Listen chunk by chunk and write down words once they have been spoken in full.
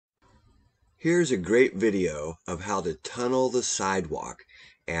Here's a great video of how to tunnel the sidewalk.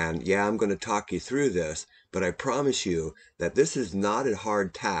 And yeah, I'm going to talk you through this, but I promise you that this is not a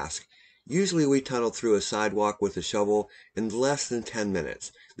hard task. Usually we tunnel through a sidewalk with a shovel in less than 10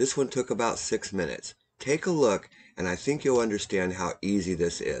 minutes. This one took about 6 minutes. Take a look and I think you'll understand how easy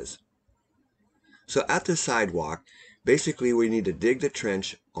this is. So at the sidewalk, basically we need to dig the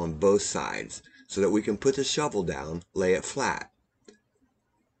trench on both sides so that we can put the shovel down, lay it flat.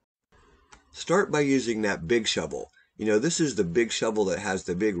 Start by using that big shovel. You know, this is the big shovel that has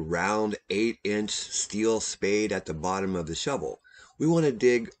the big round 8-inch steel spade at the bottom of the shovel. We want to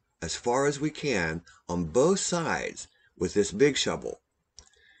dig as far as we can on both sides with this big shovel.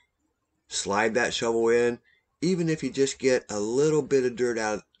 Slide that shovel in. Even if you just get a little bit of dirt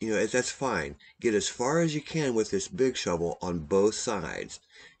out, that's fine. Get as far as you can with this big shovel on both sides.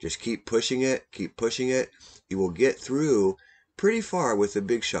 Just keep pushing it, keep pushing it. You will get through pretty far with the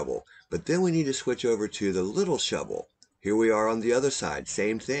big shovel. But then we need to switch over to the little shovel. Here we are on the other side,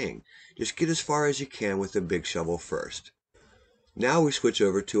 same thing. Just get as far as you can with the big shovel first. Now we switch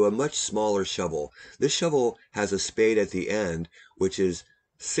over to a much smaller shovel. This shovel has a spade at the end, which is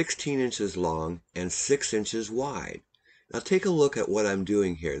 16 inches long and 6 inches wide. Now take a look at what I'm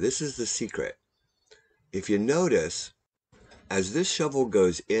doing here. This is the secret. If you notice, as this shovel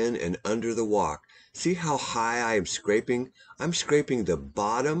goes in and under the walk, see how high I am scraping? I'm scraping the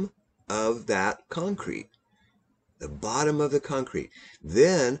bottom of that concrete. The bottom of the concrete.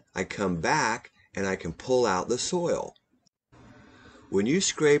 Then I come back and I can pull out the soil. When you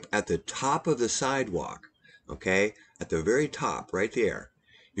scrape at the top of the sidewalk, okay, at the very top right there,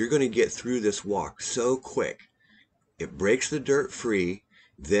 you're going to get through this walk so quick. It breaks the dirt free.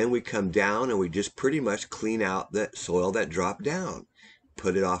 Then we come down and we just pretty much clean out that soil that dropped down.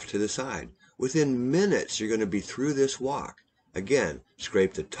 Put it off to the side. Within minutes, you're going to be through this walk. Again,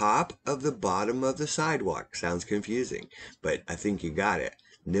 scrape the top of the bottom of the sidewalk. Sounds confusing, but I think you got it.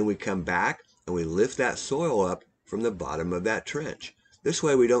 And then we come back and we lift that soil up from the bottom of that trench. This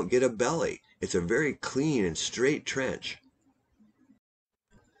way we don't get a belly. It's a very clean and straight trench.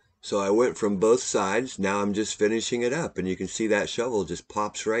 So I went from both sides. Now I'm just finishing it up, and you can see that shovel just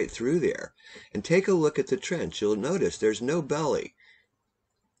pops right through there. And take a look at the trench. You'll notice there's no belly.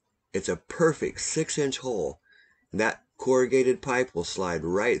 It's a perfect 6-inch hole. That corrugated pipe will slide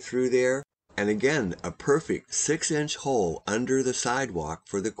right through there. And again, a perfect 6-inch hole under the sidewalk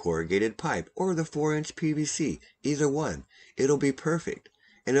for the corrugated pipe or the 4-inch PVC, either one. It'll be perfect.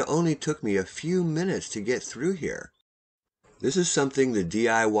 And it only took me a few minutes to get through here. This is something the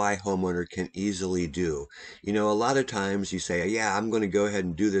DIY homeowner can easily do. A lot of times you say, yeah, I'm going to go ahead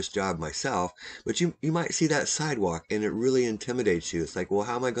and do this job myself, but you might see that sidewalk and it really intimidates you. It's like, well,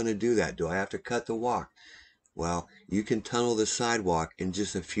 how am I going to do that? Do I have to cut the walk? Well, you can tunnel the sidewalk in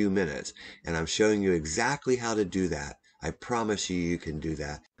just a few minutes, and I'm showing you exactly how to do that. I promise you can do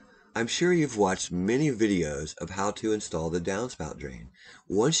that. I'm sure you've watched many videos of how to install the downspout drain.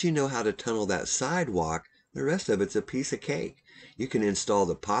 Once you know how to tunnel that sidewalk, the rest of it's a piece of cake. You can install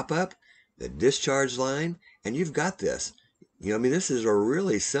the pop-up, the discharge line, and you've got this. This is a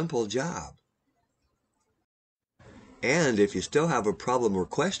really simple job. And if you still have a problem or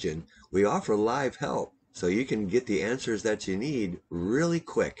question, we offer live help, so you can get the answers that you need really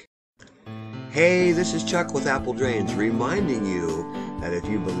quick. Hey, this is Chuck with Apple Drains, reminding you that if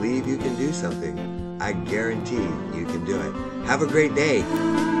you believe you can do something, I guarantee you can do it. Have a great day.